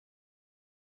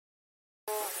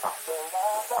Yeah.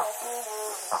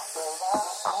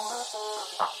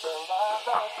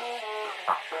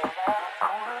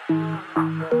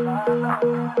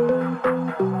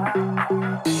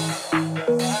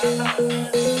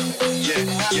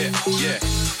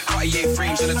 FRI-YAY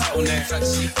frames and a turtleneck.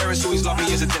 Parents always love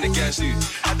me as a dinner guest.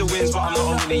 Had the wins, but I'm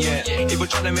not owning it yet. People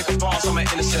trying to make a pass, I'm an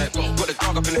innocent. Got the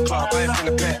dog up in the club, I ain't bring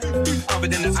a pet.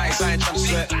 Covered in the ice, I ain't trying to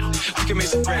sweat. We can make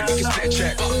some bread, we can split a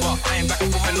check. But I ain't back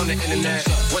and forth on the internet.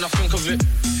 When I think of it,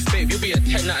 babe, you'll be a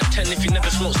 10 out of 10 if you never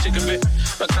smoke cigarette.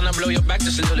 But can I blow your back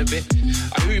just a little bit?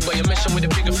 I hear you, but you're messing with a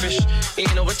bigger fish.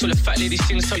 Ain't over till the fat lady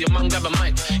sings, tell your mum grab a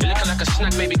mic. You're looking like a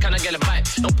snack, baby, can I get a bite?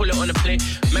 Don't pull it on the plate.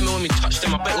 Remember when we touched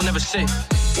them, I bet we'll never say.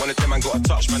 One of them man got a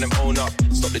touch, man, them own up.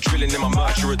 Stop the drilling in my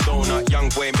merch, you're a donut. Young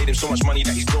boy made him so much money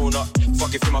that he's grown up.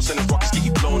 Fuck if him, I'll send the rockets, get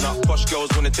you blown up. Posh girls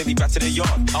wanna take me back to the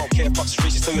yard. I don't care, fuck the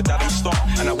streets, tell your dad I'm a star.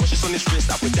 And I watch this on this wrist,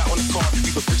 I put that on the card.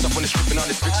 We put bricks up on the strip and all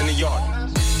this bricks in the yard.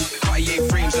 FRI-YAY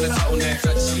frames and a turtleneck.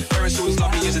 Parents always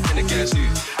love me as a dinner guest.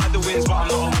 Had the wins, but I'm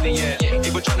not owning it yet.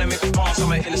 People trying to make a pass,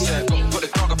 I'm an innocent. Got the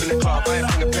dog up in the club, I ain't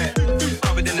bring a pet.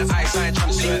 Covered in the ice, I ain't trying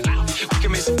to sweat. We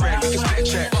can make some bread, we can split a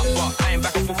check. But I ain't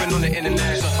back and forth on the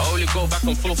internet. I only go back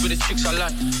and forth with the chicks I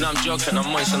like. Now I'm joking, I'm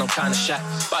moist and I'm kinda shy.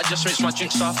 But I just rinsed my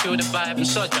drink so I feel the vibe. I'm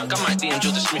so drunk, I might DM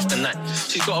Jordan Smith tonight.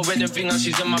 She's got a wedding ring and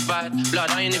she's in my bag.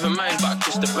 Blood, I ain't even married, but I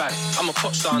kissed the bag. I'm a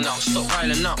pop star now, stop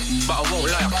riling up. But I won't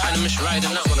lie, I kinda miss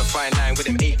riding up. On a fine line with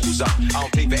them A-balls up. I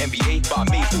don't play for NBA, but I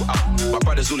made it out. My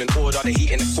brothers all in order, the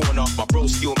heat in the corner. My bro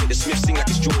still make the Smith sing like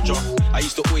it's Georgia. I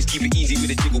used to always keep it easy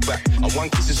with a jiggle back. And one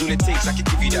kiss is all it takes, I can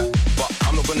give you that. But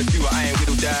I'm not gonna do it, I ain't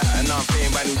whittle that. And now I'm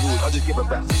playing by the rules, I'll just give it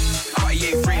back.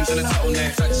 FRI-YAY frames and a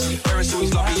turtleneck. Parents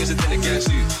always love me as a dinner guest.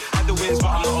 Had the wins, but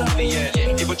I'm not owning it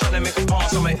yet. People trying to make a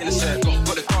pass, I'm an innocent.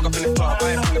 Got the dog up in the club,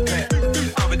 I ain't bring a pet.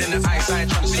 Covered in the ice, I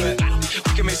ain't trying to sweat. We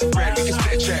can make some bread, we can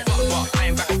split a check. But I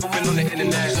ain't back and forth on the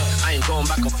internet. I ain't going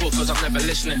back and forth cause I'm never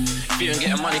listening. If you ain't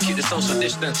getting money, keep the social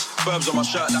distance. Verbs on my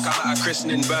shirt like I'm at a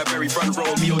christening. Burberry front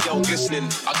row, me or yo glistening.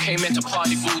 I came here to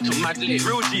party, food to mad lit.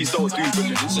 Real G's don't do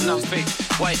it's enough fake.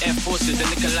 White Air Forces, they're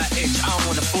looking like H. I don't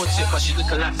wanna force it, but she's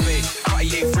looking like fake.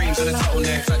 FRI-YAY frames and a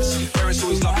turtleneck. Parents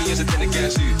always love me as a dinner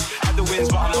guest. Had the wins,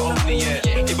 but I'm not owning it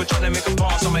yet. People trying to make a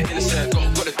pass, I'm an innocent.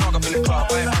 Got the dog up in the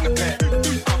club, I ain't bring a pet.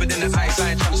 Covered in the ice, I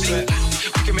ain't trying to sweat.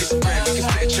 We can make some bread, we can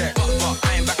split a check. But I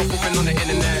ain't back and forth on the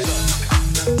internet.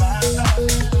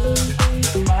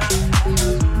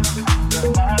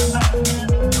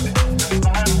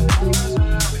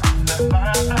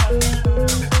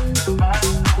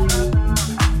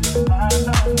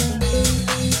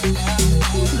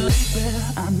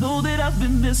 I know that I've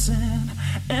been missing,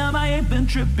 and I ain't been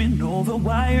tripping over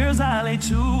wires I lay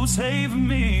to save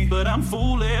me. But I'm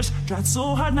foolish, tried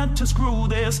so hard not to screw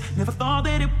this. Never thought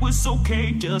that it was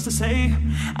okay just to say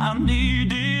I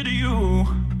needed you.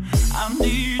 I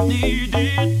needed,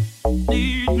 I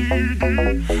needed you.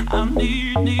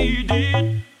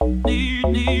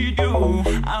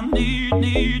 I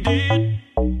needed,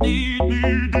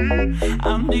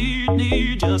 I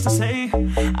need just to say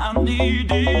I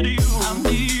needed you. I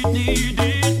needed,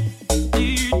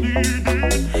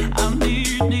 I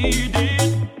needed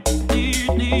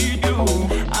you.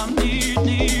 I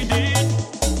needed,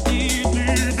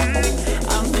 I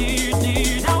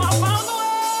needed. Now I found the way.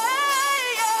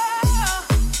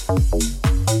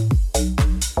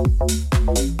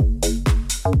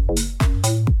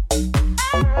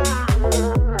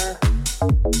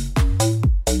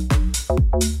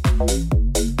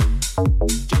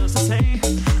 Just to say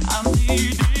I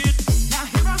need it. Now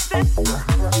here I stand,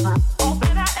 all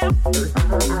that I am,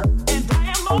 and I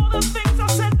am all the things I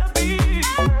said to be.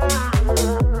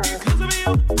 Because of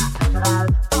you,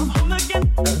 I'm whole again.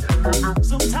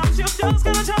 Sometimes you just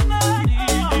gotta tell me I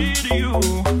needed you.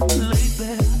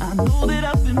 Lately, I know that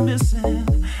I've been missing,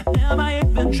 and I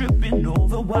ain't been tripping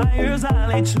over wires I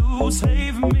lay to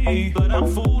save me. But I'm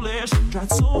foolish,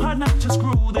 tried so hard not to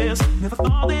screw this. Never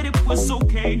thought that it was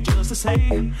okay just to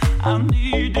say I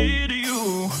needed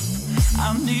you.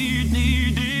 I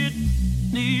needed,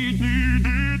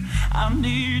 I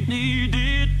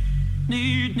needed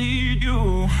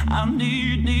you. I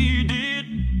needed,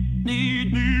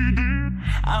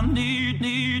 I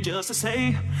need just to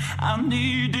say I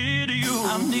needed you.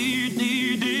 I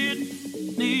needed,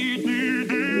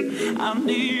 I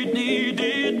needed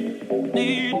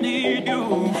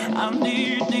you. I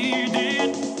needed,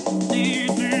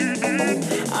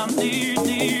 I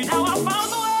needed. Now I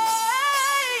found the way.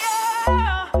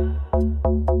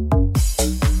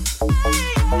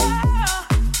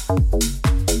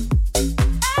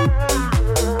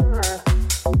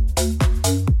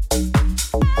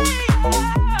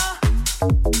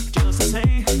 Just to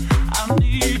say I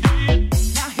need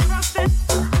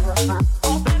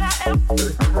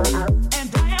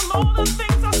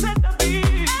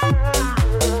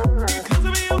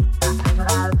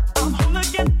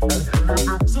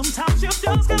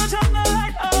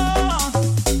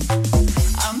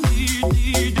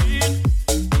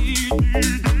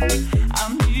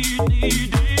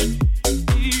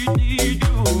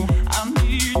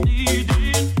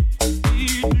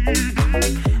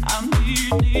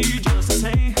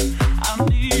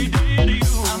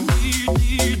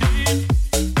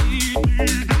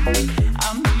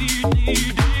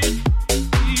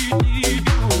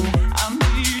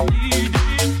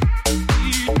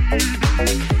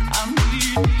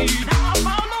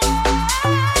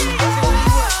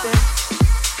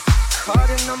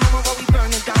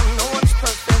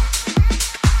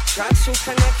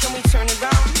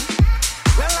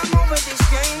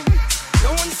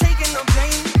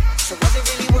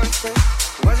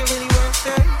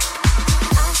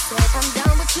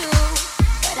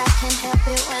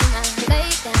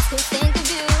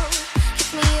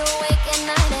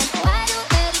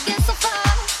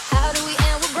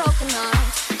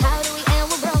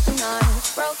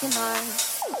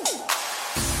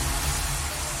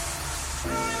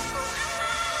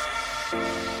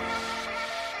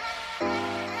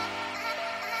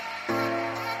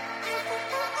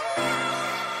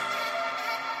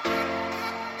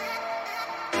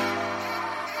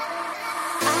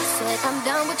I'm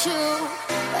done with you,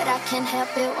 but I can't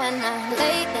help it when I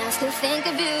lay down, still think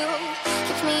of you.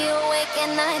 Keeps me awake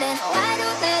at night, and why do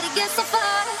we let it get so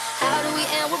far? How do we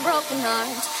end with broken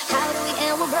hearts? How do we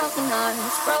end with broken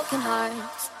hearts? Broken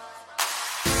hearts.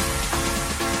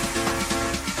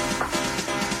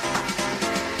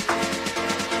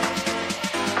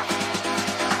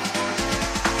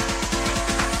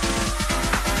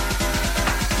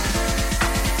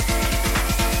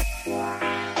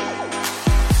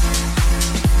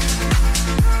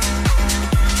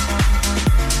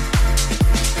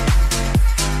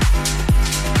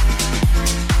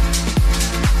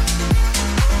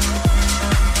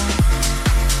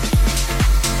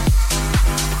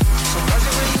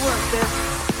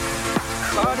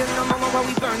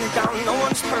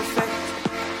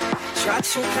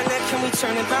 To connect, can we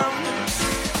turn it down?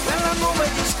 Well, I'm over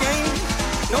this game.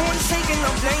 No one's taking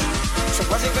no blame. So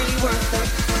was it really worth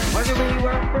it? Was it really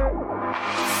worth it?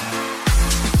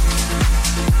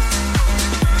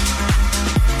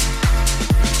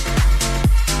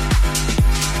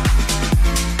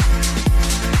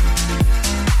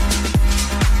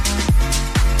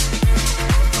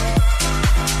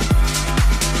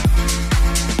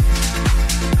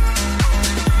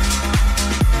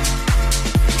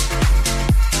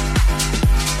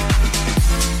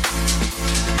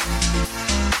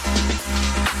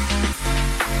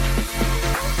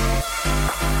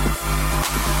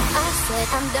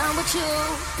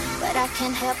 But I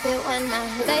can't help it when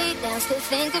I lay down, still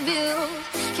think of you.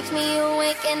 Keeps me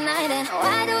awake at night, and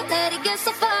why do we let it get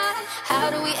so far? How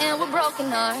do we end with broken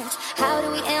hearts? How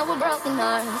do we end with broken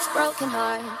hearts? Broken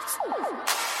hearts.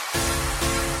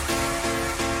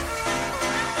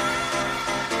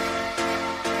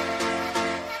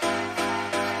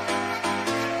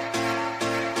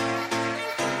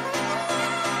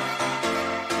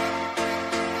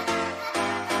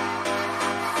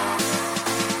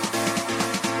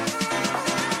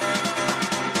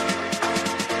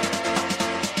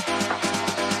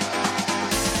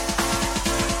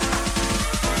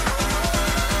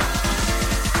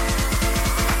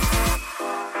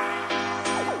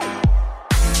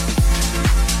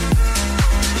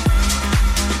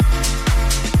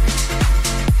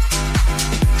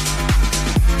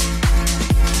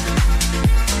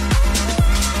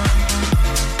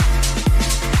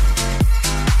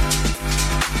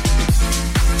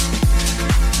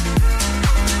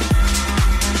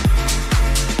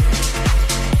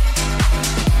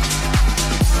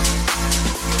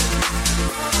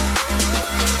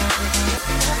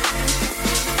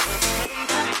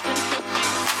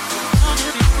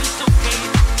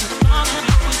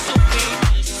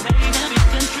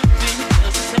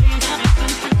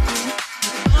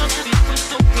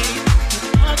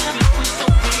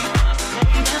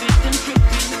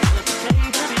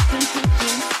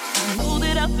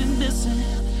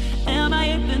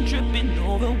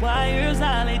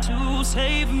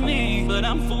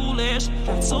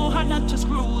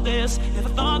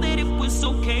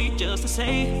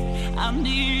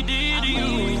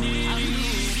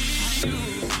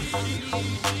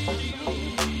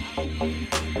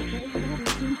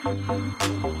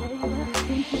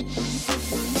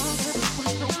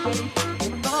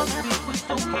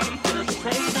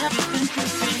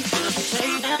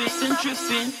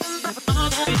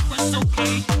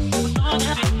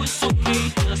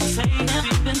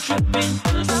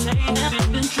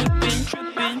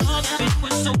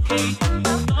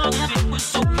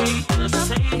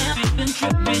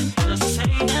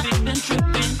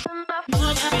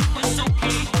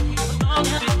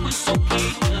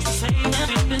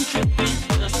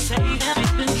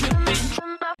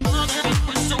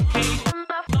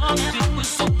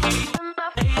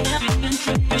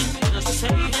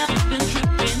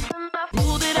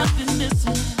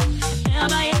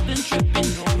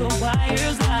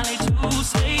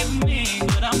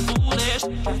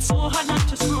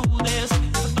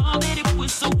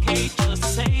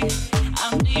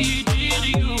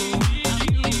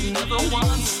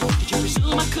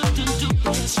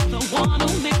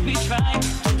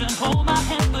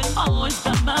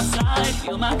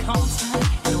 my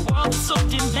constant in a world so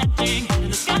demanding. In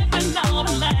the sky, but now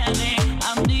I'm landing.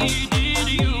 I'm needing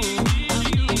you.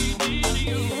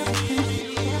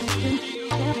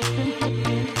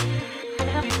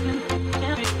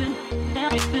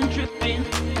 Everything tripping.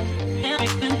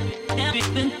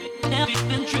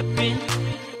 Everything tripping.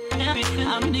 Everything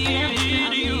I'm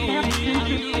needing you. Everything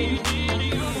tripping.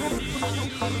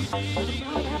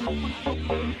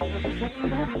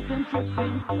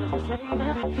 Never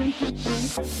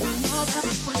thought that it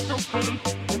was okay.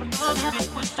 Never thought that it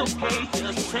was okay.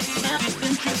 Just saying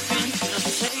everything tripping. Just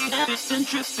saying everything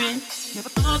tripping,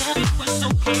 tripping. All that it was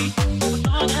okay. Never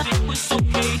thought that it was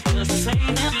okay. Just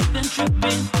saying everything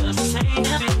tripping. Just saying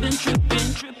everything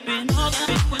tripping, tripping. All that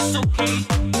it was okay.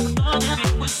 Never thought that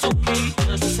it was okay.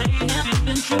 Just saying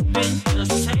everything tripping.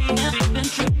 Just saying everything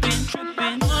tripping,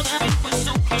 tripping. All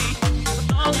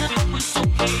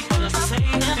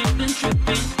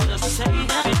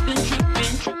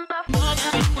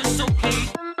that it was okay.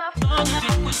 All that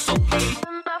it was okay.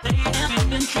 Saying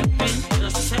everything tripping.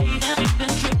 Just saying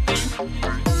everything tripping.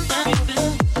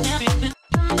 Everything, everything,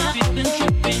 everything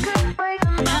tripping.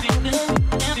 Everything,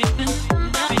 everything,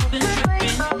 everything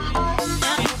tripping.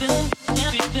 Everything,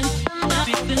 everything,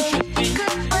 everything tripping.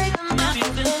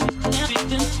 Everything,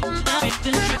 everything,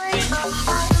 everything tripping.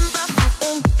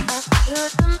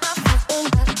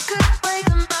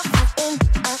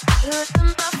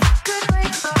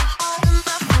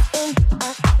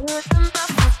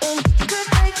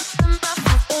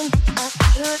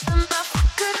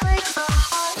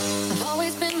 I've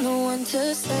always been the one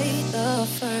to say the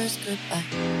first goodbye.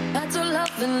 Had to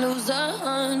love and lose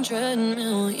 100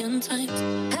 million times.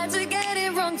 Had to get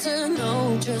it wrong to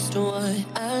know just what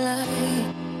I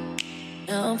like.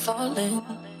 Now I'm falling.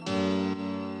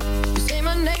 You say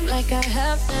my name like I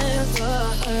have never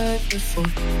heard before.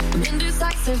 I'm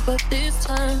indecisive, but this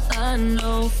time I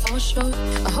know for sure.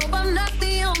 I hope I'm not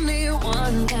the only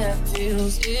one that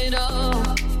feels it all.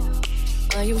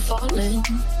 Are you falling?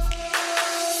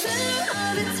 Center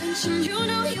of attention, you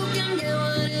know you can get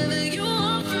whatever you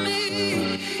want from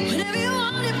me. Whenever you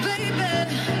want it,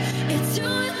 baby. It's you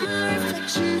and my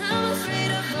reflection. I'm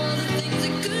afraid of all the things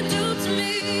it could do to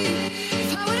me.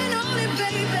 If I would've known it,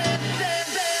 baby,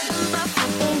 baby. My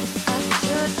fault, I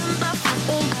should. My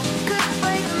fault, I could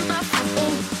break. My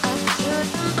fault, I should.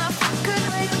 My fault, could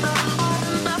break my heart.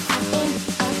 My fault,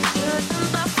 I should.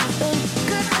 My fault,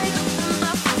 could break.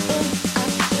 My fault, I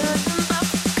should. My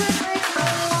fault, could break my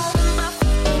heart. My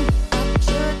fault, I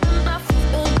should. My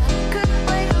fault, I could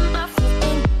break. My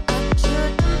fault, I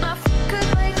should. My fault, could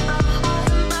break my heart.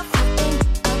 My fault,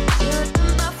 I should.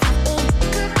 My fault,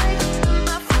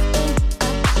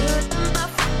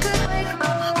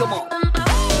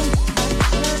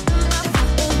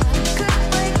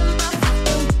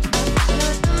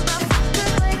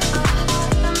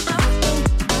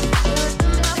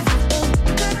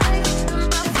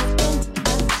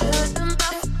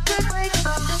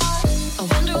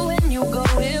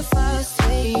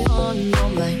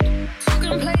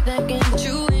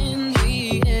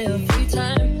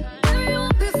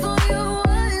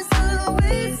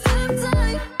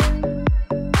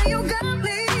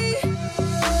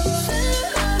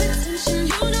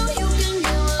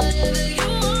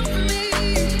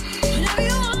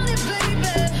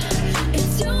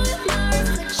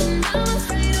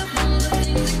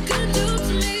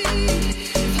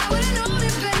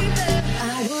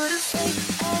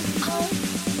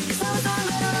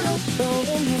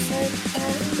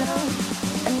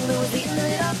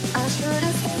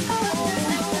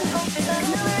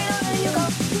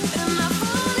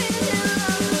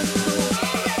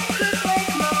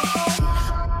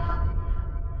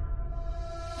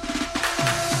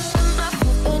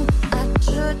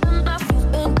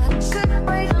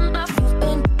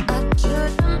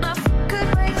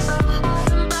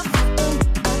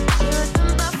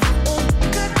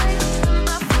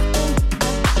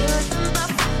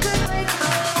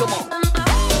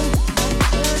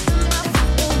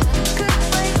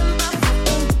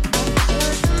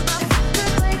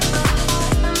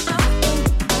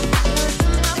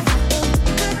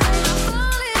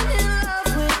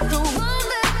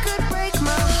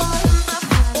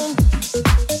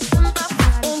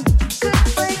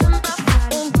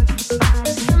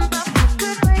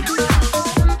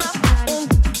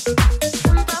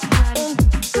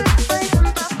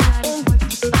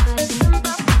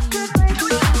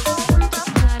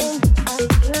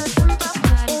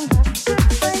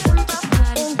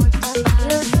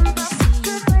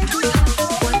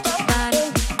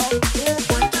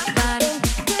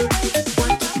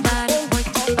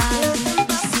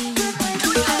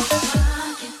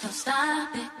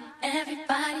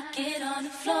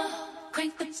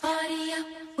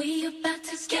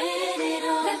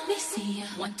 Let me see you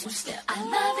 1 2 step. I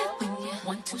love it when you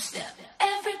 1 2 step.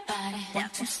 Everybody 1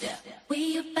 2 step.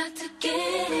 We about to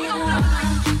get it on.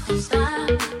 Don't stop.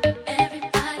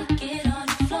 Everybody get on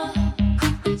the floor.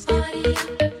 Party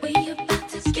up. We about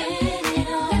to get it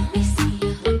on. Let me see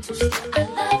you 1 2 step. I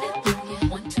love it when you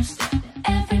 1 2 step.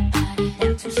 Everybody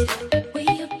 1 2 step. We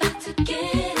about to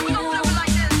get it on.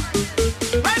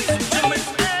 Ladies and gentlemen,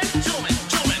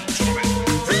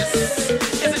 this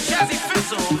is a Jazzy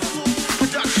Fizzle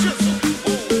production.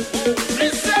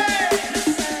 Listen,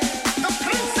 the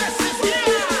princess is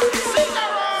here.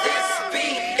 This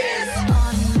beat is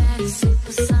Automatic,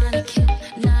 supersonic,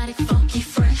 hypnotic, funky,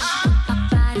 fresh. My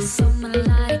body's so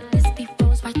melodic, this beat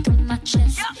rolls right through my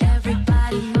chest.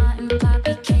 Everybody, Martin,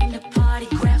 Poppy came to party.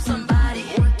 Grab somebody,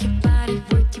 work your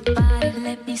body,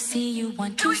 let me see you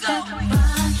 1 2 step. Rock,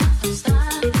 don't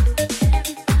stop.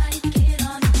 Everybody get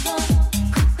on the floor.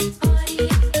 Party,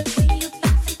 we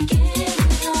about to get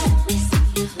it on. Let me see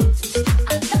you 1 2 step.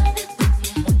 I love it when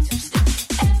you 1 2 step.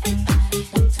 Everybody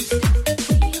 1 2 step.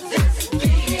 We about to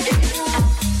get it on.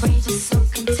 Outrageous, so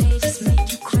contagious, make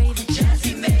you crave it.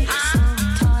 Jazzy made it so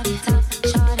retarded, top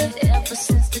charted. Ever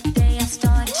since the day I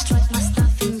started, strike my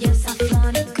stuff and yes I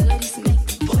flaunt it. Goodies make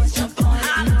the boys jump on it.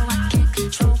 No, I can't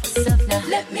control myself now.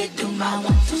 Let me do my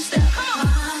 1 2 step.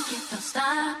 Rock it, don't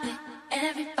stop it.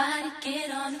 Everybody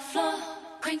get on the floor.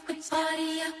 Crank the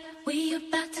party up. We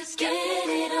about to get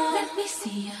it on. Let me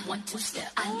see you 1 2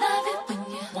 step. I love it when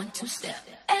you 1 2 step.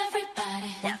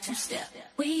 Everybody 1 2 step.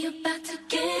 We about to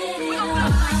get it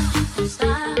on. Don't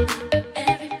stop.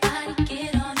 Everybody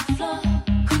get on the floor.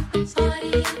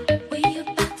 Party up. We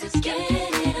about to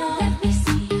get it on. Let me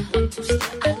see you 1 2 step.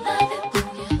 I love it when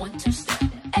you 1 2 step.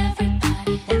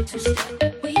 Everybody 1 2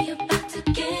 step. We about to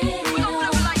get it on.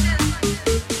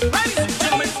 ladies and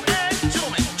gentlemen,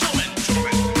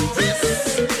 this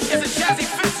is a Jazzy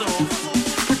Fizzle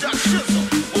production.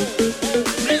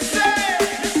 Listen,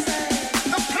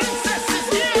 the princess is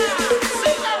here.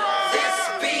 This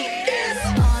beat is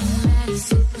Automatic,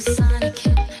 supersonic,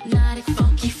 hypnotic,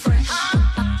 funky, fresh.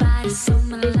 My body's so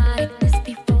melodic, this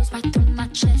beat rolls right through my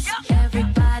chest.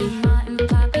 Everybody, Martin,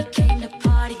 Poppy came to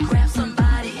party. Grab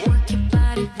somebody, work your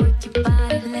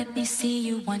body, let me see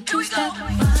you 1 2 step. Rock,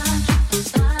 don't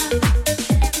stop.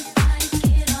 Everybody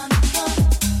get on the floor.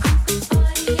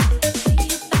 Party up, we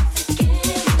about to get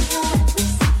it on. Let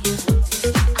me see you 1 2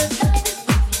 step. I love it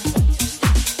when you 1 2 step.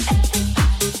 Everybody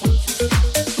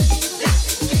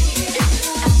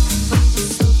 1 2 step.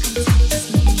 Outrageous, so contagious,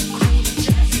 make you crave it.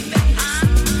 Jazzy made it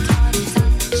so retarded,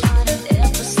 top charted.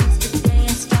 Ever since the day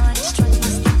I started, strike my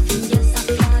stuff and yes I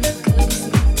flaunt it. Goodies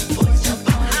make the boys jump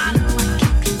on it. No, I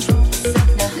can't control myself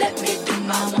now. Let me do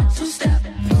my 1 2 step.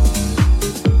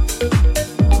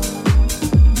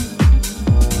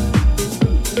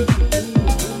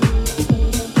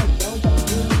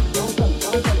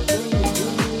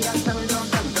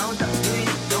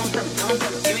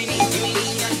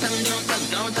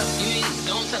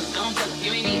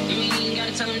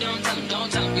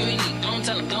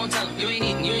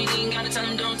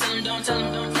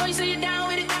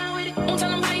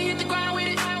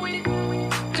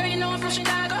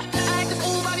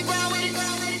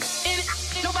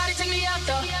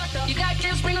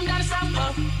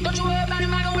 Don't you worry about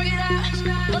him, I gon' work it out.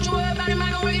 Don't you worry about him,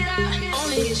 I gon' work it out.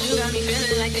 Only 'cause you got me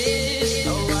feeling like this.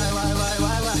 Oh, why?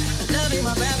 Loving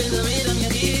my rap in the rhythm,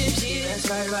 your hips. That's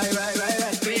right.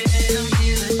 Rhythm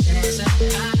is a dancer.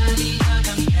 Body like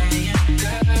I'm playing.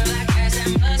 Girl, I guess that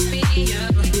must be you.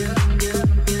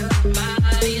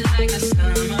 Body like a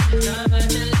summer,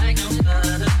 touching like no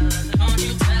other. Don't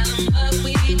you tell 'em what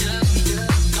we do.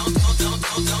 Don't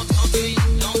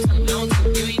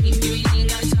you ain't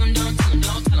gotta tell 'em, don't tell 'em,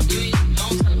 don't tell 'em. You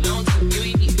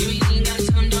ain't gotta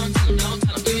tell 'em, don't tell 'em, don't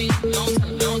tell 'em. You ain't gotta tell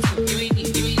 'em, don't tell 'em. You ain't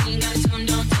gotta tell 'em,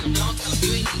 don't tell 'em, don't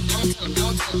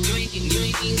tell 'em. You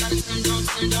ain't gotta tell 'em, don't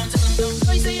tell 'em, don't tell 'em.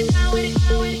 So you say you're down with it,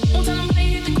 won't tell 'em how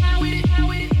you hit the ground with it.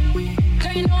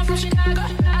 Girl, you know I'm from Chicago,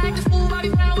 I act a fool, Bobby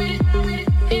Brown with it.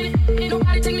 Ain't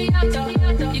nobody take me out though.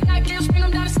 You got kills, bring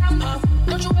 'em down to South Pole.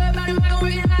 Don't you worry about him, I gon'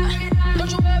 work it out.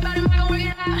 Don't you worry about him, I gon' work it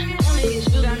out. Only 'cause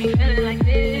you got me feeling like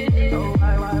this. Oh,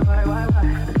 why?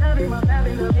 Loving my rap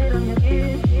in the rhythm, your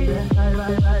hips. That's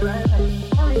right.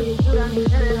 Only 'cause you got me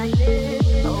feeling like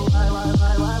this. Oh, why?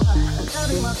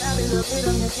 Loving my rap in the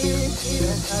rhythm, your hips.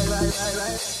 That's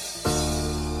right.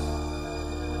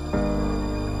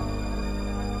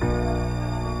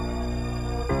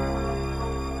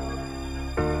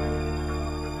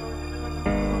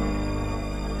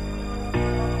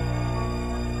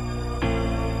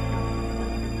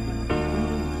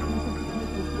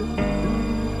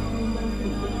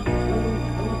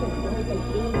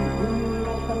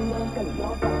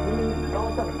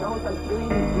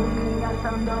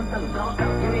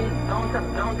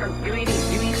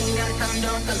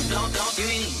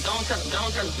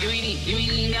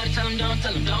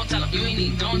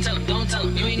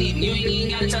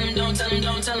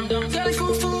 Girl, it's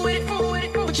fool with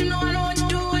it, but you know I know what to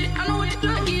do with it. I know what to do.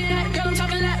 I get that, girl, I'm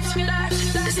talking laps.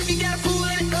 If you got a fool in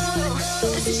it,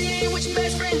 let's see she ain't with your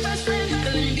best friend. Then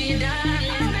let me be a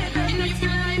dime. You know you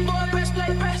feeling like boy, press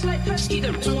play. Just keep the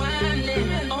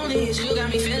rewinding. Only is you got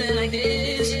me feeling like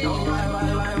this. Oh, why?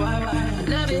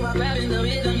 Love it while grabbing the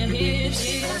rhythm, your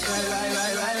hips. That's right.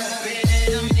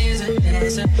 Rhythm is a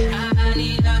dancer. I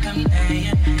need a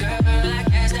companion. Girl, I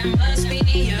guess that must be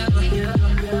you.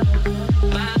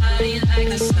 Body like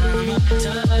the summer,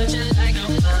 touch it like no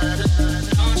other.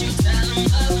 Don't you tell them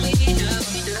what we do.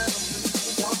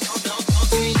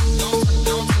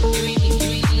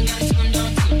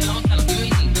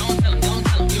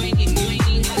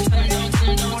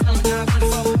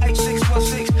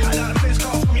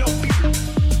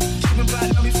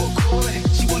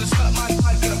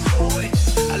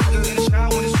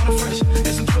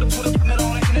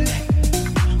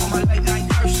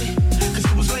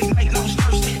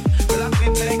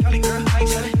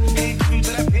 Hey,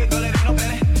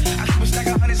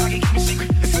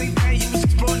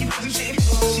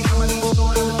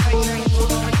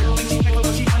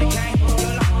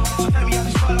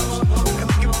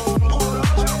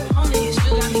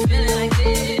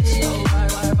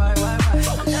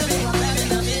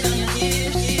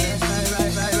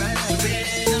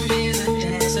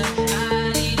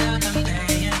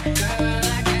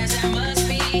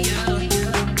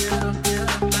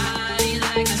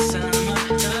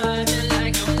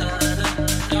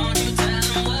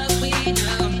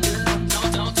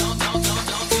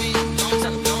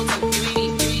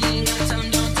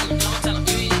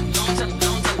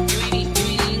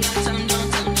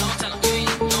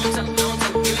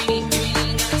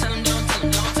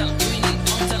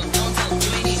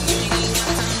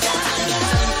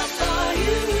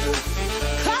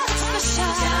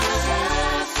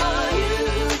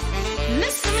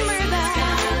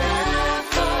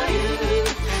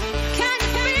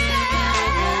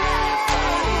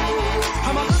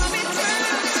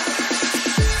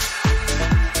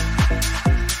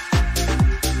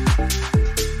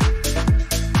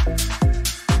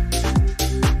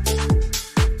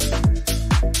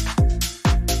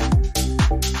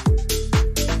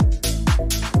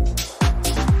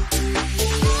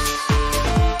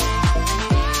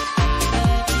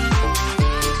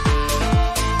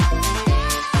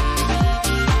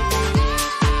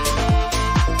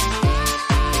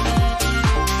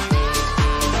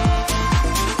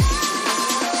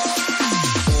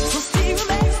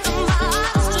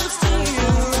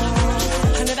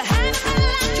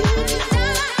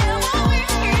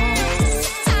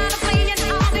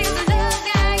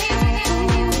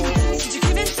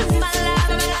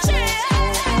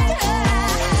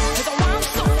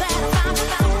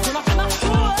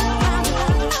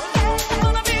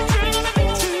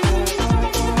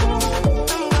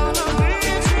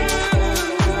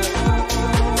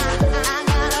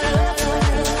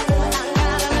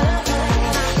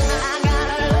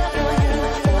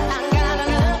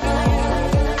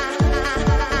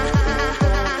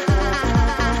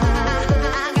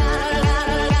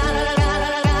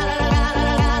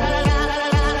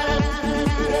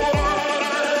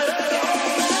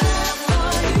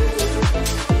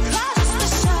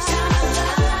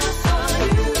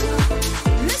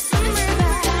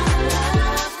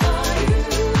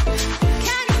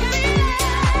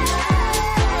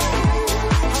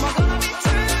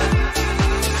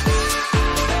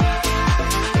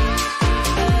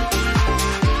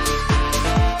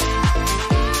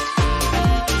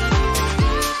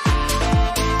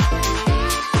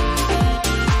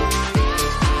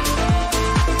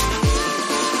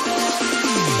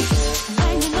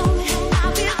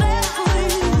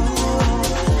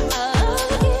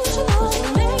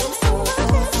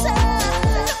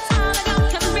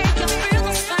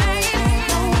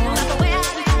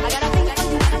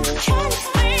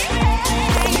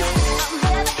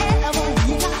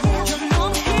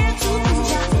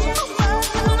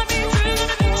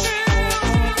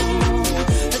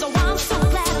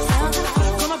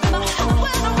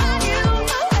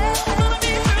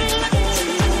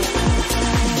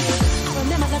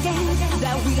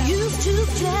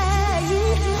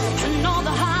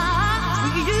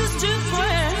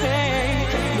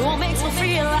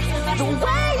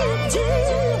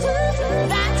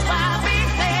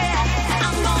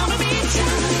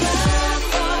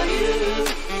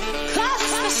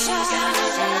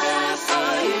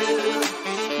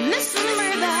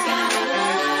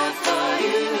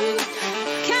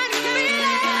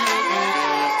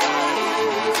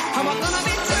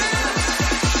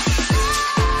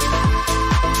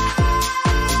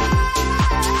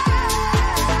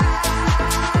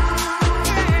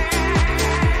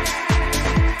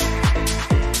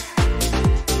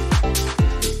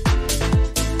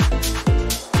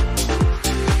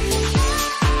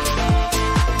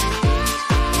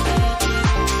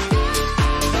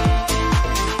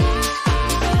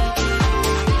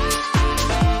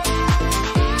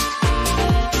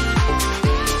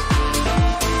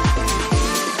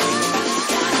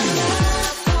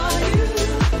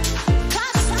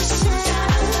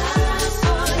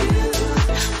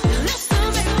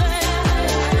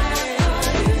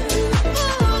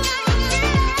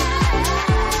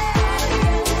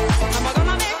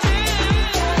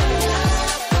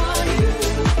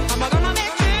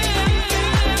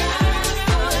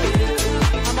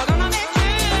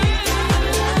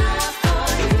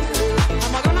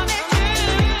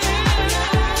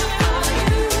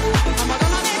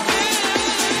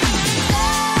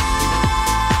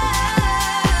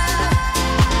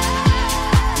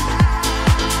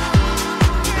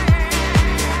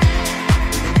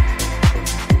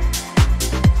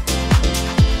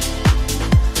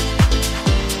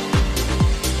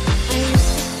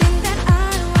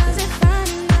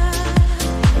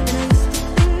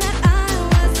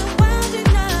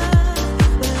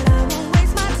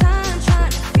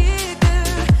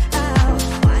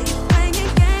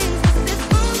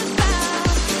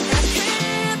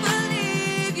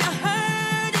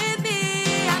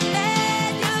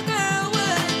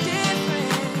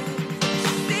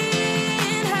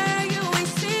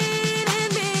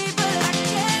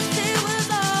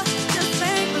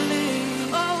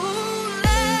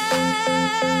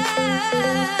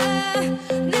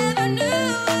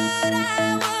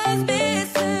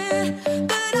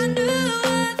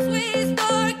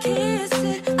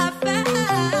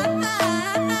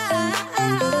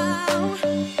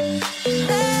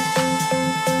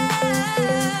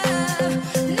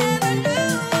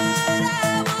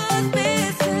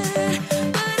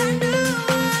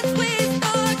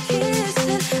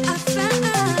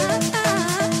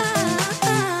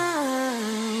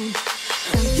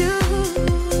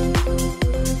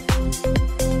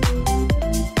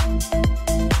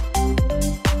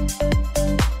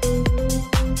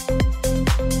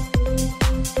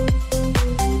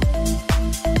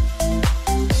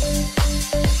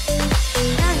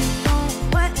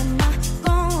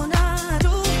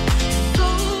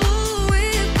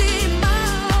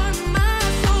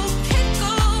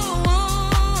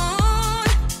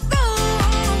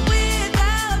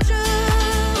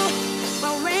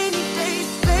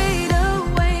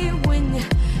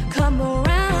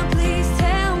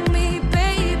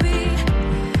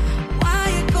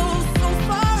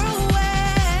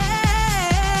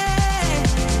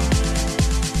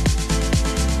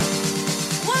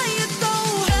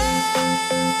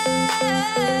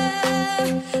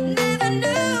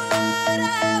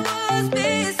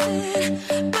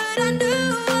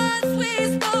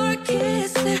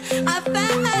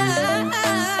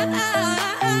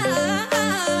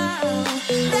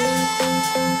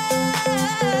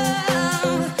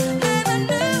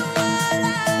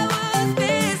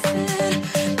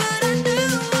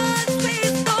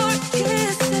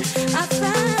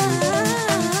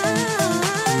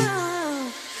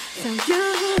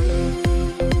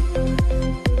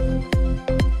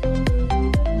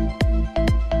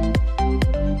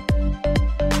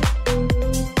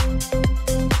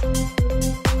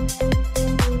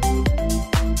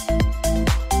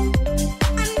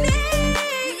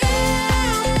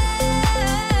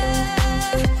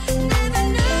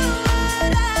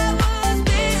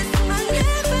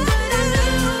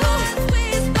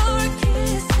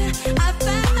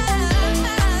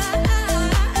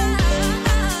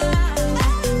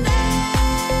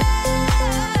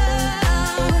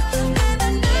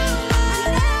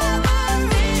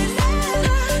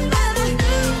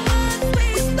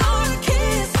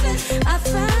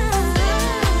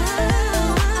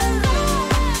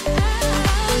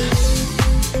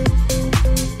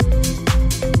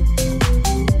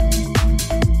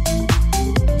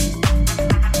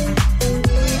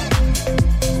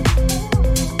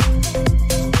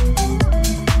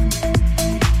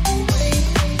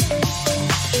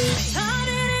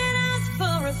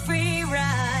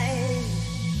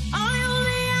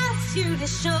 to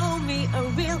show me a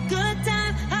real good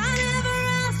time. I never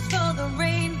asked for the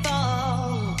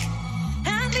rainfall.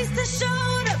 At least I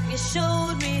showed up, you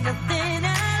showed me nothing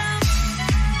at all.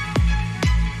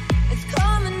 It's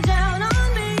coming down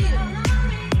on me.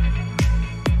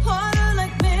 Water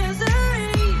like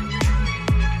misery.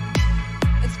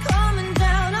 It's coming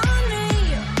down on me.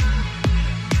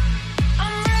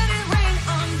 I'm ready, rain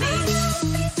on me.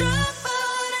 Drop,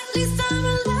 but at least I'm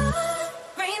alive.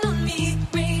 Rain on me,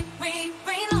 rain, rain,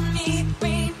 rain on me,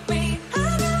 rain, rain.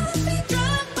 I'd rather be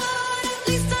drunk, but at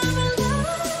least I'm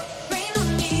alive. Rain on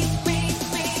me, rain,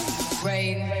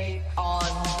 rain, rain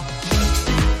on.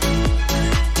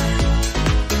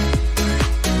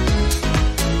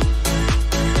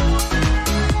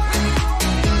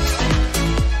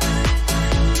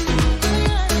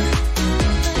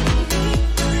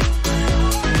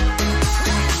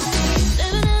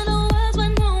 Living in a world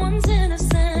where no one's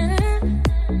innocent.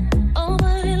 Oh,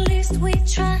 but at least we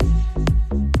try.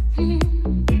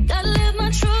 Gotta live my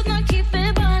truth, not keep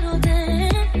it bottled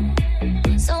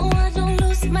in, so I don't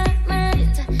lose my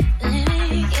mind.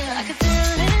 Yeah, I can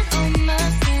feel it on my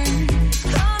skin. It's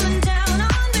coming down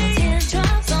on me.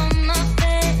 Teardrops on my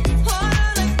face. Water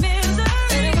like misery.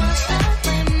 Let it wash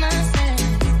away my sins.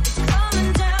 It's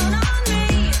coming down on me.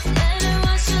 Let it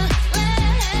wash away.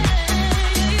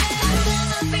 I'd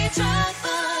rather be drunk,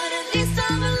 but at least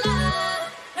I'm alive.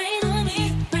 Rain on me,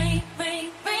 rain, rain,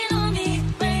 rain on me,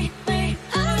 rain, rain.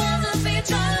 I'd rather be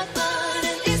drunk, but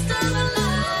at least I'm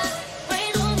alive.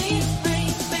 Rain on me,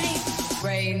 rain, rain,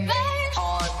 rain, rain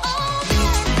on me.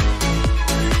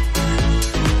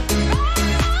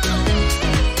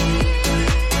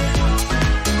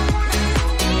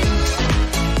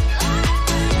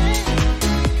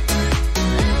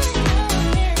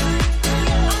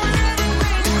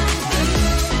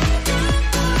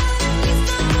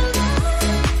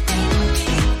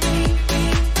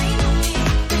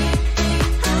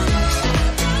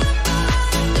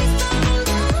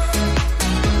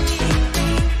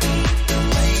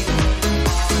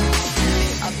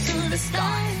 Up to the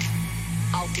sky,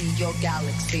 I'll be your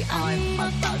galaxy. I'm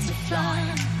about to fly.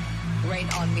 Rain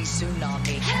on me,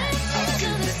 tsunami. Up to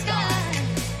the sky,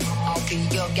 I'll be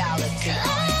your galaxy.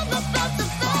 I'm about to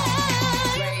fly.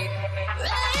 Rain,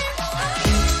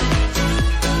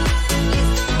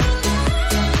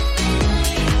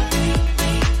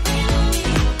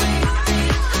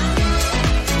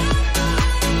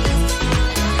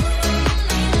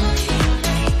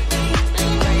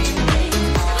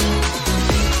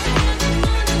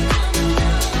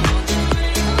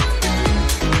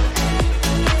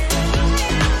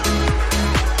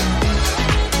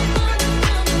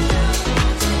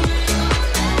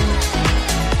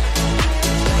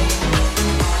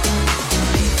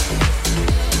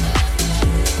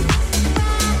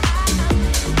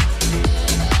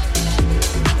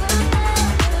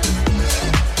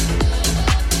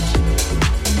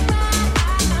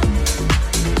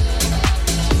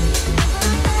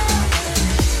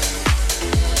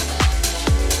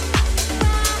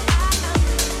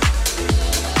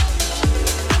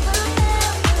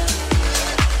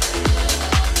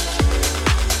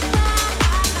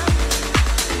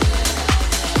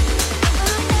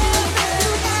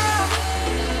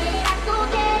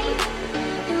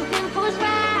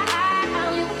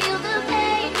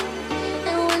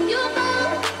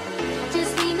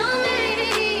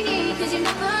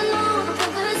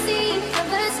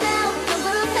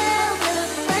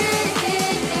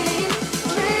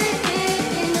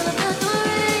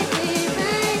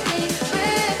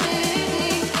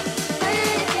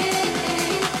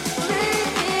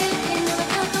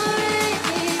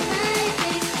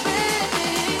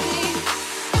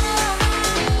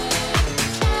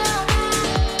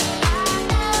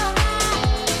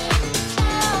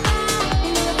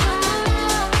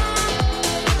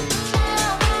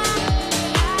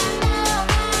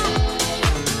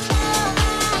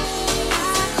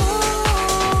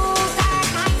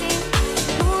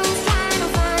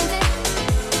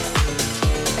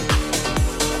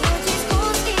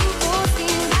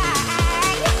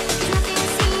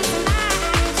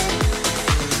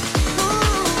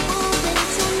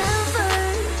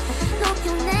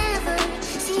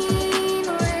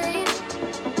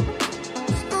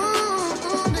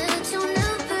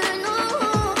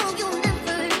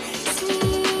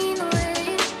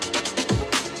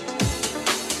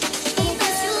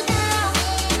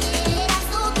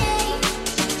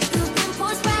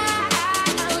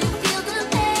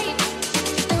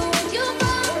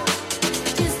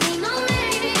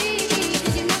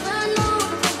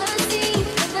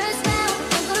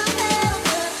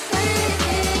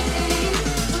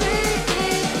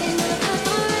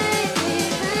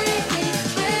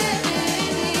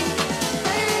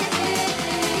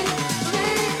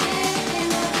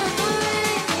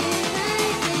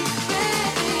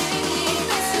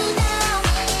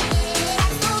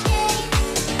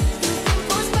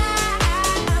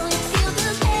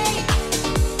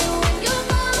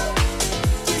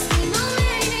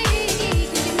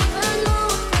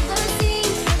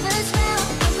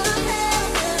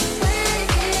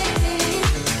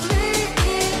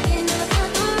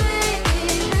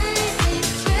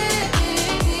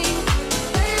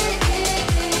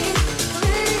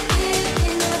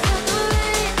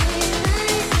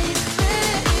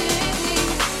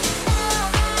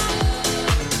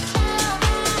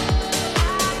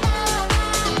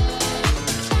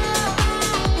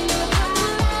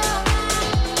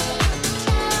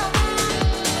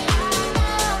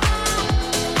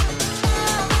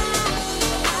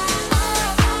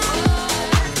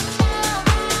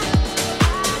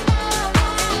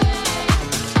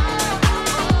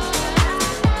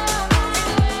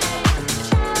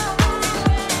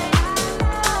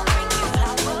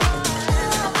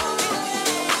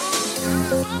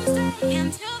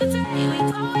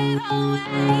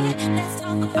 away. Let's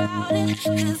talk about it,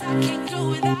 'cause I can't do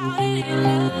without it.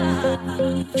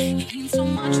 Love, it means so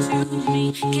much to me.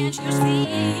 Can't you see?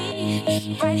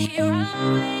 Right here I'll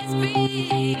always be.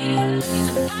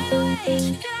 By the way,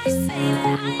 did I say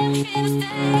that I am here to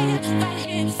stay? Right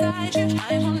here beside you,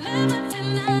 I will never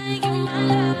deny you my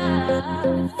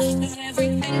love. It's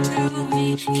everything to me.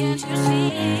 Can't you see?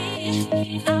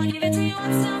 I'll give it to you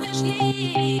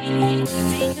unselfishly,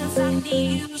 because I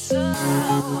need you so.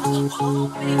 Oh,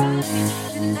 baby,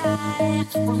 tonight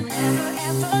will never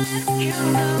ever let you go.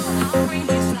 I'll bring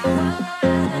you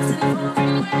flowers in a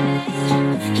pouring rain.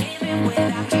 Living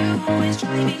without you is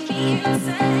driving me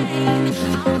insane.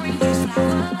 I'll bring you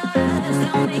flowers,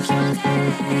 they'll make your day.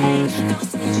 They'll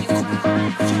send you cry.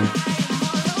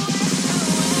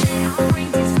 I'll bring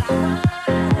you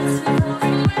flowers in a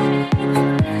pouring rain.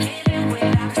 Living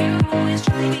without you is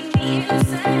driving me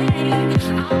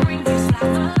insane. I'll bring you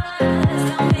flowers,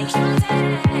 they'll make your day.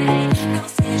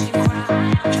 They'll send you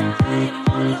cry. I'm trying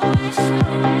all the way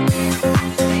slow.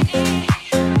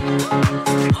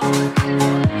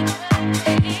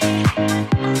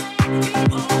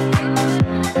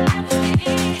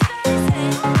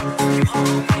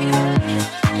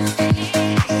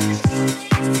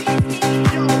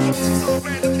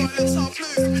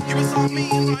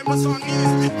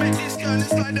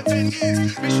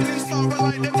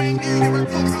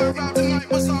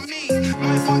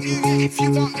 If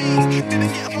you want me,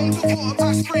 didn't get home till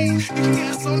 3:15. You can get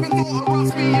a song and thought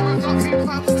about me. I got me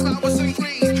flowers and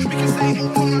green. We can stay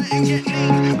up all night and get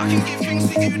lean. I can give things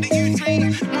to you that you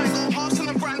dream. Might go hearts on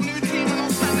a brand new team, and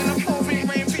I'll stand in the pouring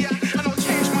rain for ya. And I'll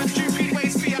change my stupid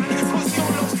ways for ya. 'Cause your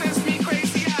love sends me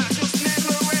crazy. I just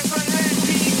never ever let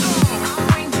me go. I'll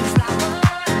bring you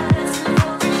flowers in the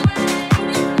pouring rain.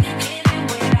 Living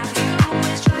without you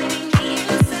is driving me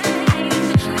insane.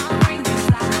 I'll bring you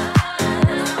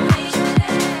flowers, I'll make your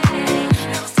day.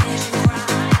 They'll send you cry.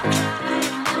 I'm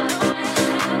trying all the way.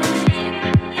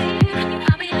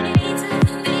 I'll be all you need to,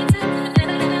 never leave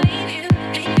you,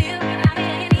 leave you. I'll be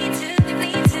all you need to,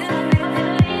 never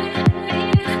leave you,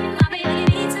 leave you. I'll be all you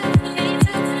need to,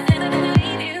 never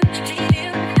leave you, leave you.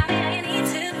 I'll be all you need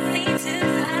to, need to.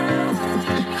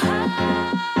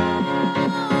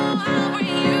 I'll bring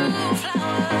you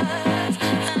flowers.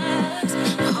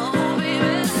 Oh, baby. Oh,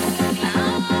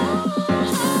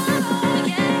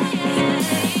 yeah.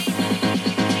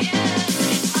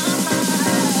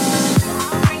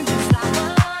 I'll bring you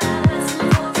flowers in the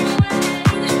pouring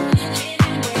rain.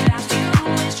 Living without you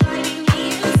is driving me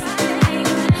insane.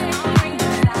 I'll bring you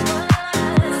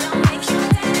flowers, they'll make your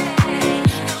day.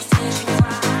 They'll send you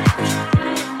cry. I'm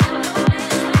trying all the way.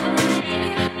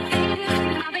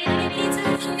 I'll be all you need to,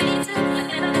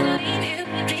 never leave you,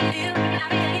 leave you. I'll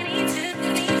be all you need to,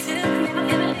 never leave you, leave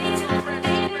you.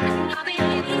 I'll be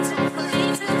all you need to, never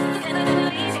leave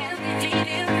you, leave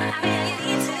you. I'll be all you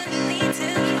need to, need to.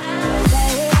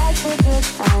 Very like a good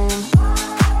time.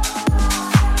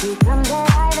 He comes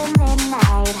alive at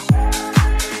midnight.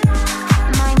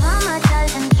 My mama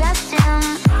doesn't trust him.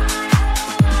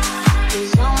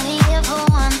 He's only here for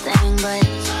one thing, but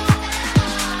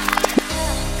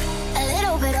a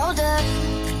little bit older,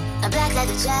 a black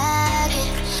leather jacket,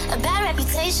 a bad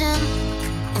reputation,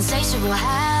 insatiable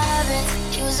habits.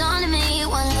 He was on to me,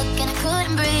 one look and I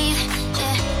couldn't breathe.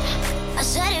 Yeah, I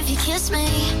said if you kiss me,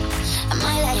 I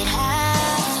might let it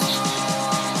happen.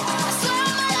 I swear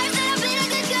on my life that I've been a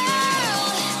good girl.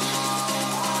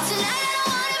 Tonight I don't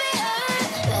wanna be hurt.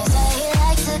 They say he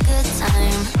likes a good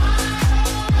time.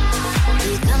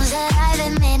 He comes alive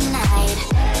at midnight.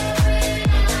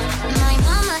 My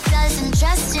mama doesn't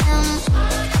trust him.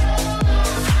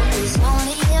 He's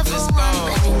only here for Let's one go.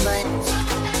 thing, but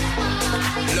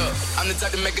Look, I'm the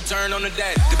type to make a turn on the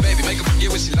dad. The baby make her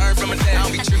forget what she learned from her dad. I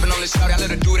don't be tripping on this shawty, I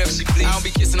let her do whatever she please. I don't be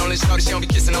kissing on this shawty, she don't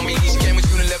be kissing on me. She came with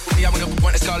you and left with me, I went up with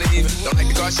one, let's call it even. Don't like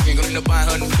the car, she ain't gonna end up buying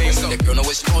her new things. That girl know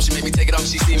what she wants, she make me take it off,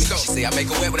 she see me. She say I make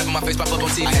her wet whenever my face pop up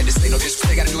on TV. I had to say no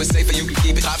disrespect, gotta do it safer, you can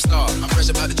keep it. Top star, I'm fresh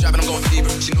about to drop and I'm going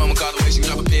fever. She know I'ma call the way, she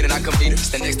drop a pin and I come meet her.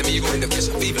 Stand next to me, you gon' end up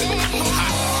catching a fever. I'm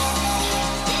hot.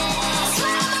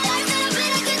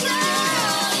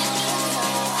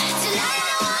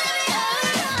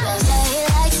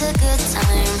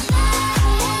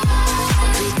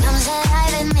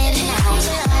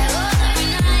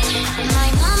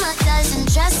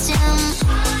 Trust him.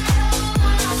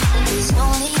 He's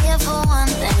only here for one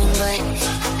thing, but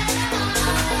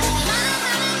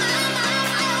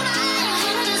he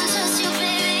doesn't trust you,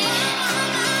 baby.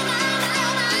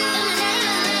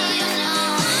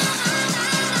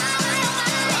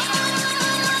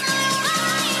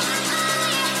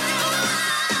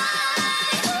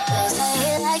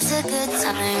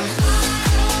 He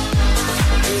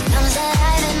comes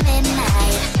alive at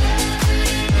midnight.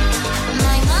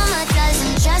 My mama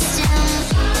doesn't trust him.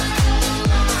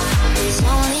 He's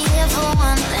only here for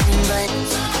one thing, but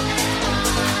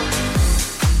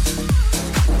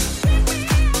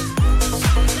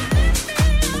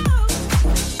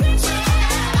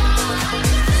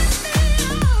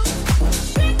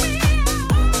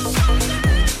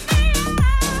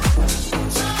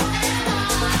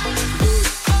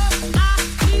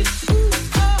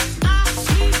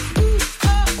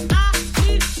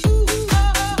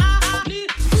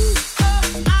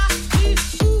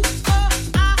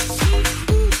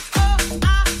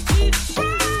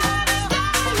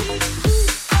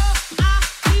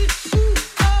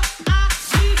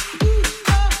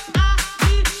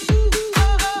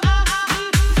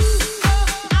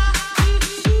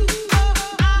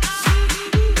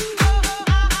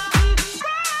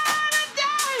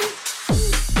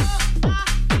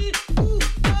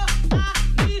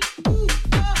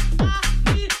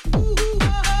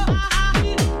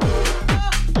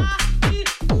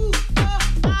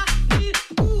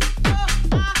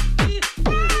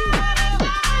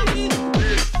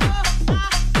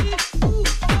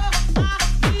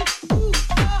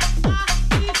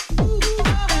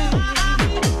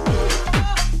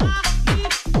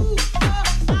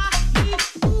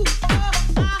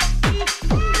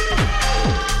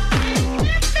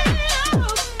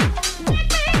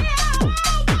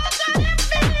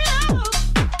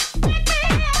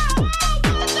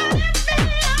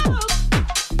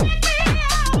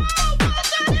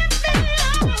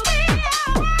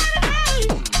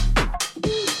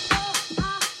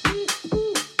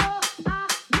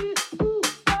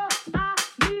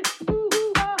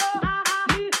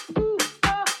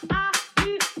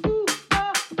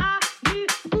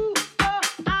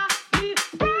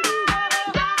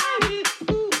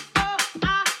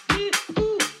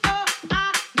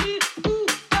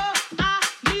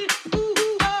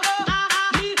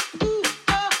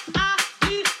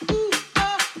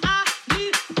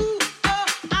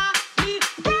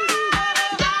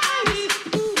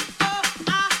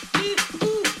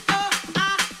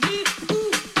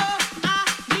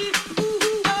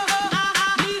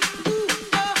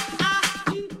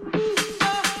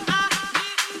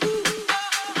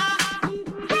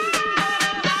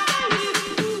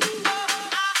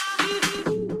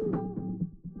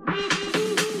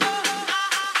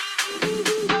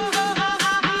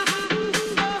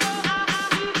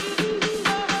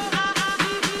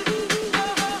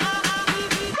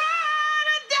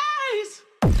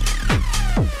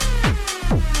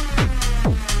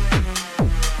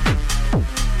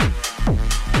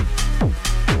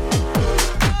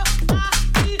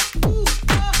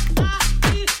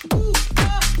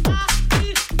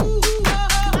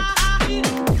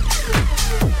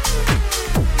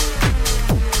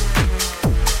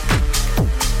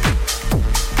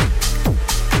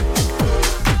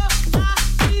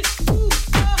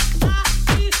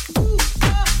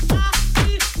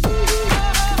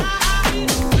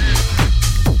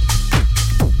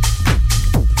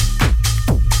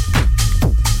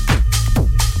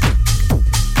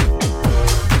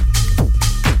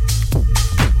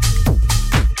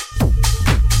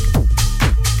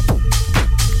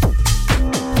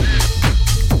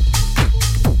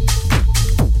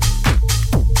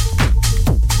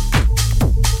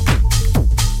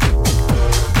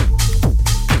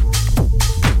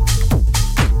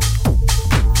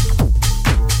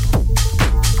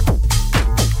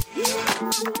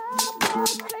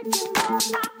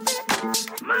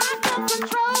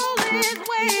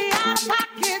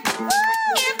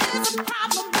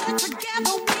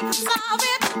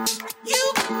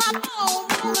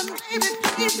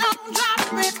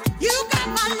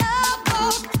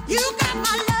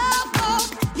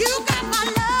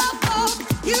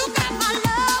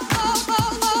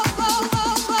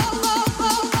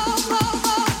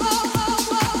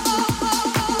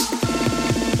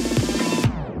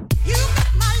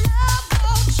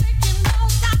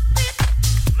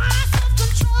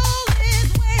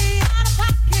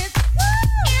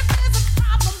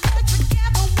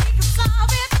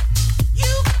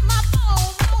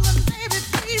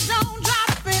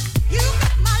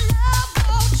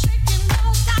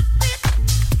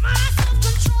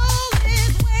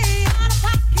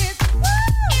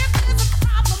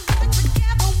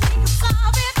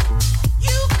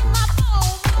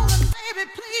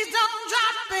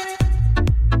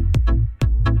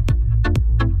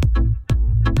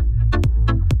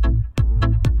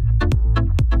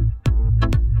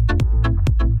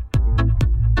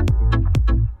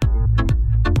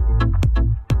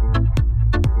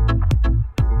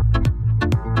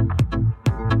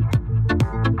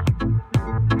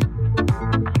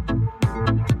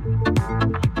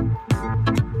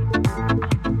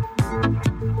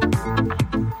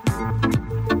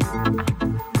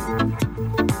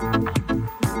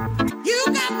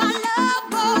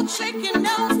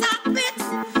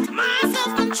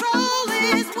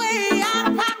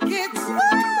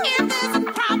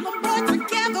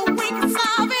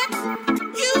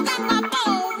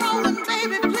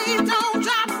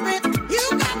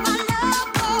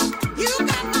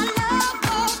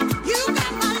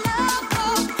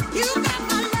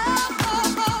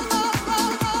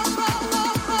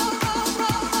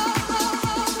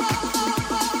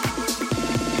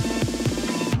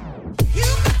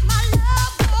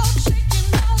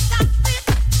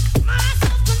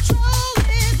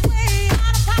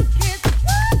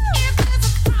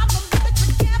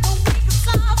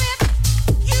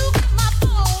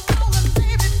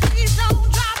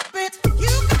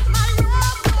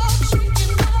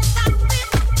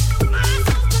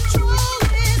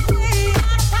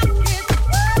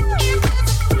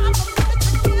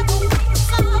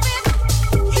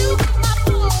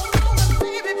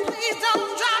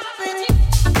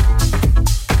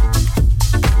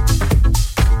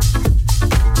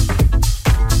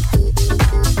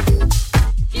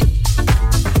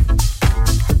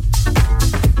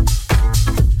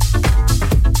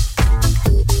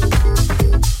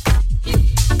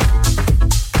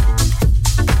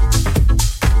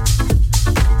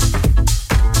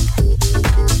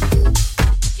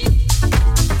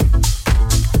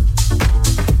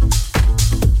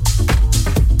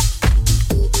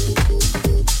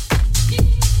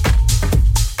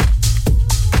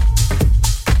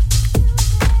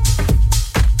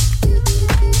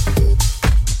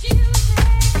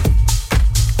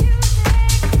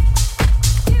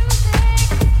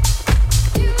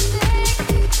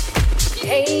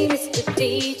Hey, Mr.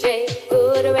 DJ,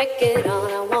 put a record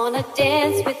on. I wanna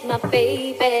dance with my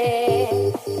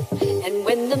baby. And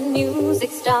when the music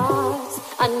starts,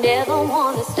 I never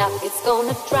wanna stop. It's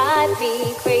gonna drive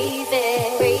me crazy,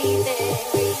 crazy,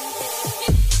 crazy.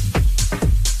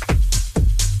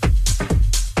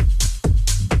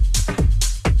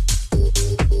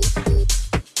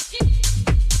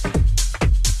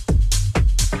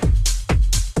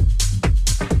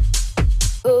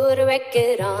 Put a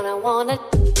record on, I wanna.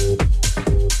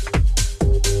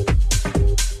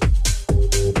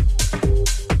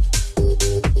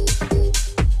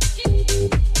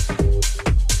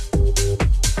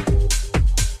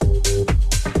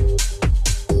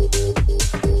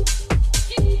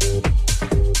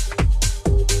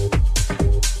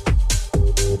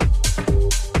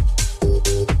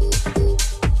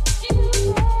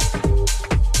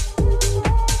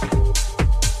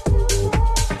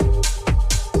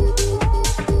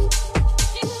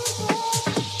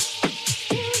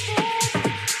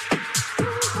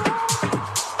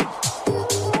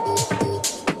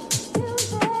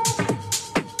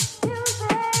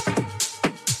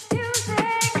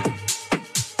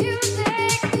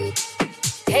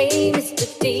 Hey, Mr.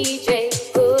 DJ,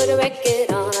 put a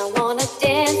record on. I wanna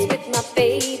dance with my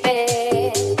baby.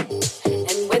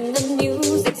 And when the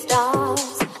music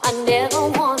starts, I never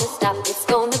wanna stop. It's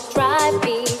gonna drive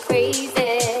me crazy,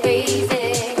 crazy,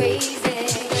 crazy, crazy,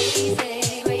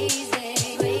 crazy,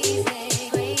 crazy, crazy,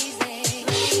 crazy,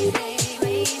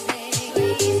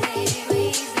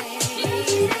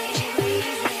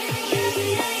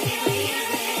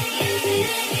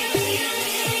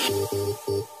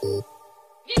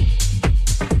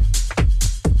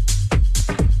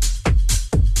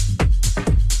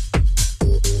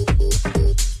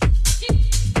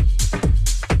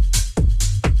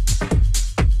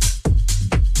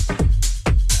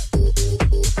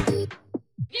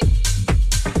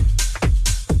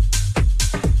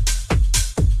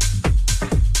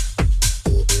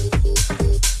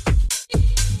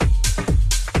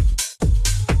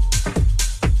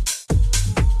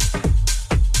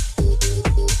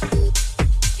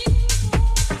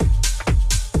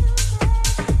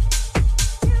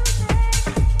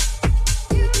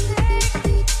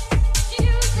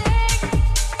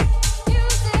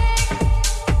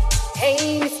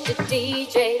 Hey, Mr.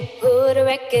 DJ, put a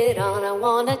record on. I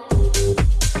wanna.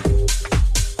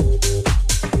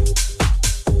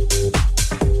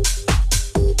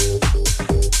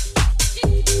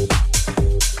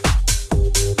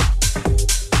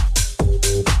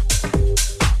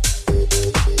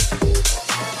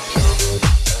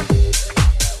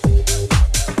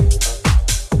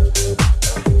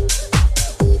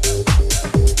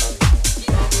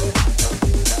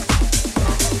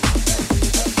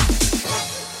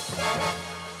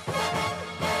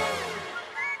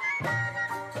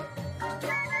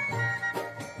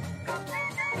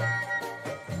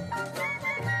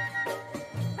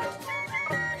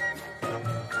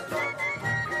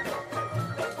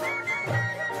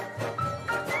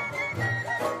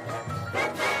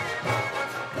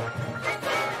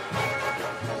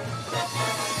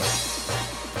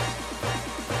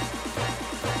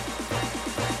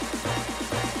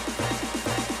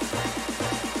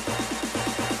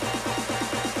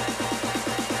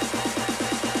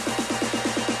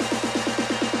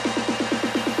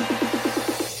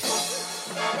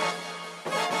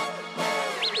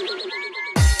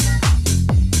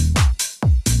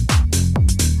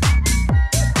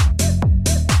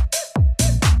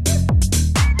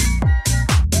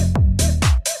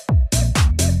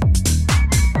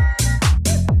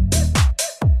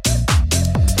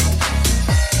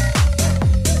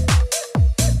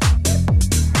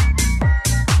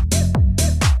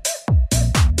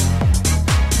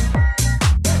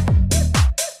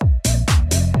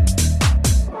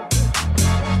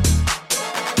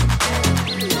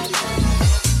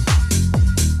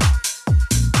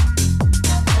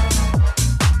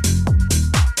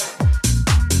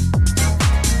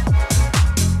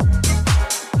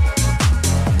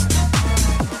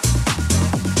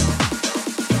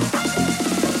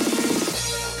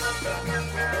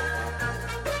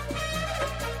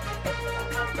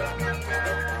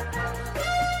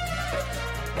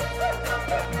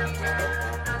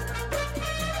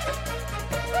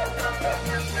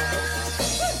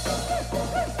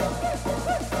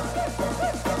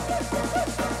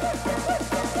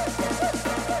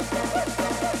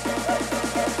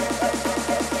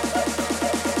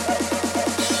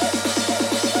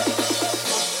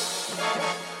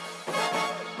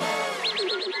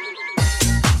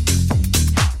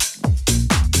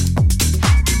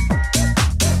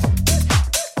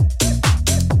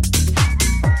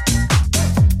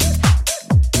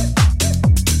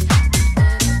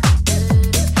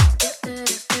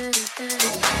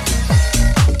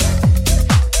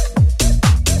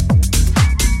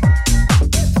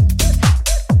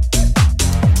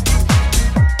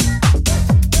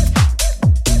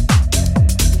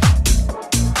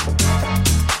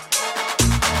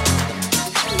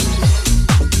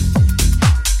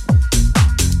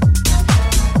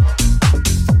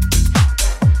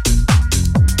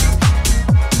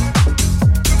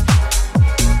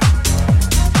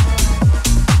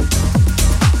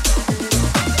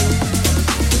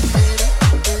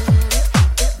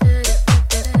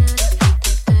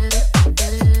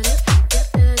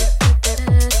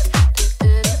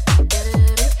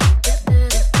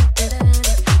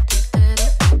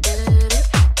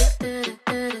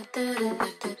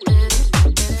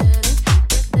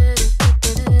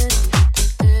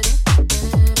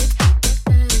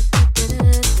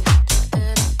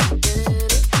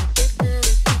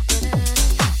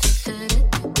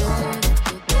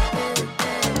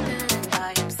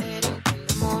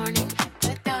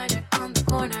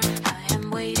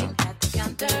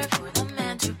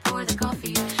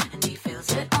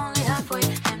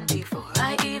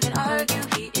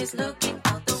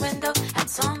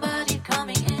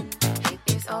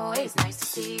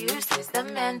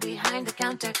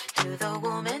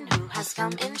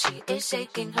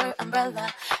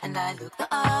 umbrella, and I look the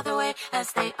other way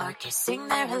as they are kissing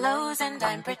their hellos, and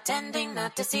I'm pretending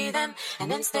not to see them,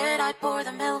 and instead I pour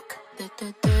the milk.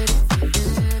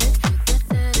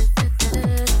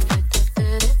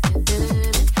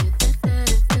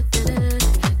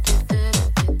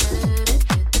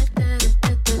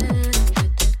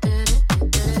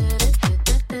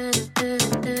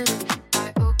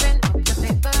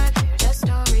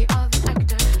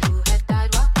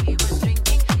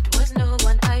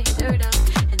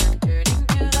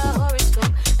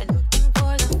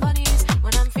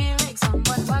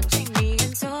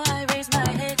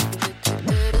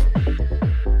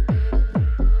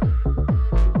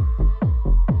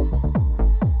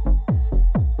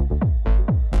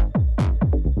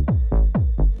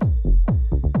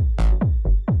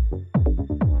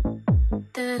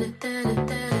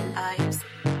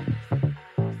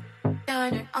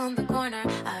 On the corner,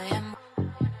 I am,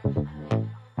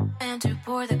 and to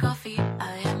pour the coffee,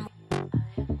 I am.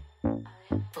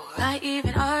 Before I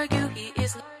even argue, he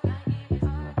is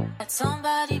at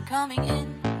somebody coming in.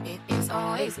 It is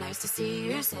always nice to see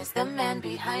you, says the man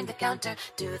behind the counter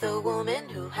to the woman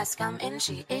who has come in.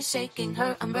 She is shaking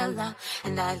her umbrella,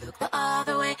 and I look the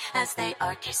other way as they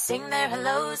are kissing their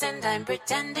hellos, and I'm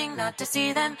pretending not to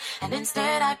see them, and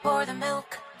instead I pour the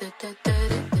milk.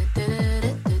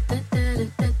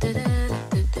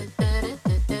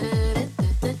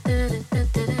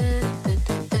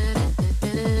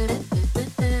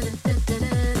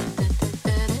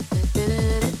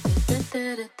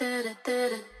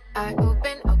 I